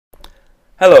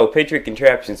Hello, Patriot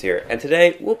Contraptions here, and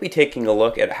today we'll be taking a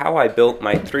look at how I built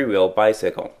my three-wheel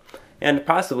bicycle, and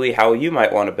possibly how you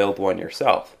might want to build one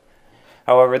yourself.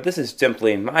 However, this is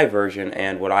simply my version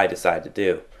and what I decide to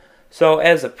do. So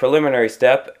as a preliminary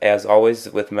step, as always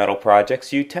with metal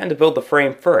projects, you tend to build the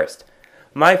frame first.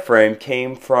 My frame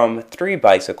came from 3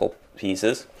 bicycle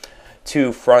pieces,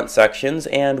 2 front sections,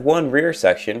 and 1 rear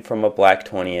section from a black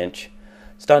 20-inch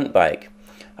stunt bike.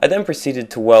 I then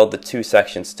proceeded to weld the 2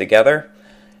 sections together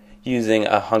using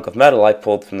a hunk of metal I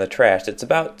pulled from the trash that's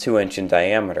about 2 inches in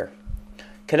diameter.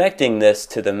 Connecting this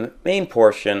to the main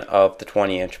portion of the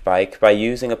 20-inch bike by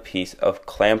using a piece of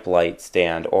clamp light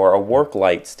stand or a work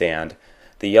light stand,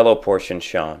 the yellow portion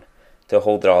shown, to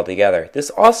hold it all together.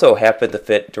 This also happened to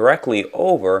fit directly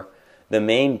over the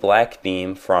main black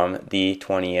beam from the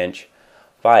 20-inch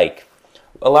bike,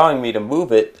 allowing me to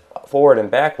move it forward and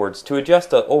backwards to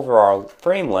adjust the overall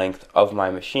frame length of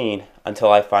my machine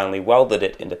until I finally welded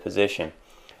it into position,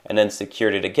 and then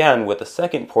secured it again with the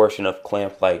second portion of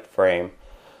clamp light frame,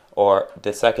 or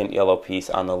the second yellow piece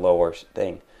on the lower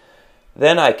thing.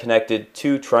 Then I connected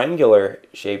 2 triangular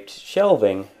shaped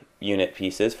shelving unit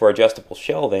pieces for adjustable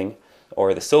shelving,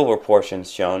 or the silver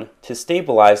portions shown, to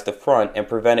stabilize the front and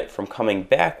prevent it from coming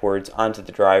backwards onto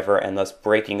the driver and thus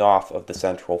breaking off of the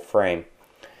central frame.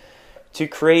 To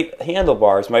create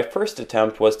handlebars, my first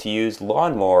attempt was to use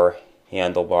lawnmower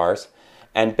handlebars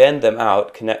and bend them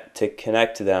out to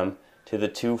connect them to the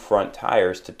 2 front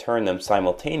tires to turn them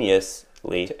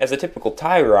simultaneously as a typical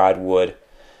tie rod would.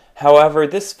 However,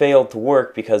 this failed to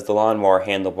work because the lawnmower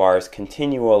handlebars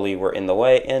continually were in the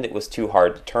way and it was too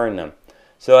hard to turn them.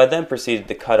 So I then proceeded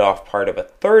to cut off part of a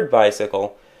 3rd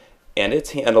bicycle and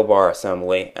its handlebar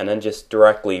assembly, and then just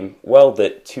directly weld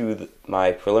it to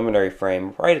my preliminary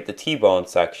frame right at the T-bone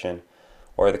section,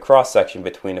 or the cross section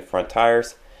between the front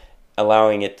tires,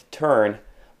 allowing it to turn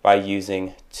by using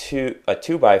a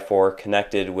 2x4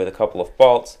 connected with a couple of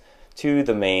bolts to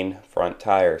the main front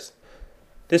tires.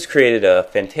 This created a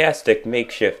fantastic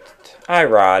makeshift tie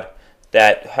rod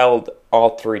that held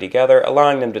all 3 together,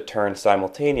 allowing them to turn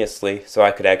simultaneously so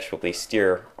I could actually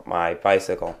steer my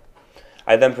bicycle.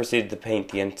 I then proceeded to paint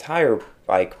the entire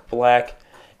bike black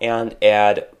and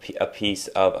add a piece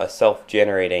of a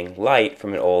self-generating light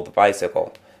from an old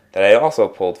bicycle that I also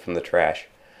pulled from the trash.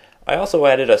 I also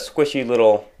added a squishy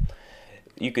little,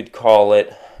 you could call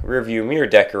it, rearview mirror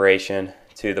decoration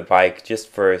to the bike just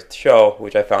for show,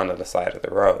 which I found on the side of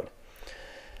the road.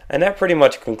 And that pretty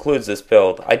much concludes this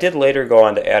build. I did later go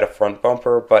on to add a front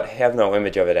bumper, but have no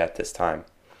image of it at this time.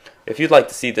 If you'd like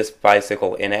to see this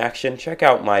bicycle in action, check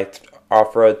out my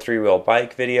off-road 3-wheel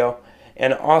bike video,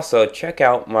 and also check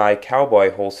out my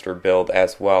cowboy holster build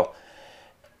as well.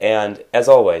 And as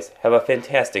always, have a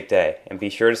fantastic day, and be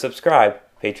sure to subscribe.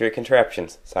 Patriot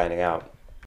Contraptions, signing out.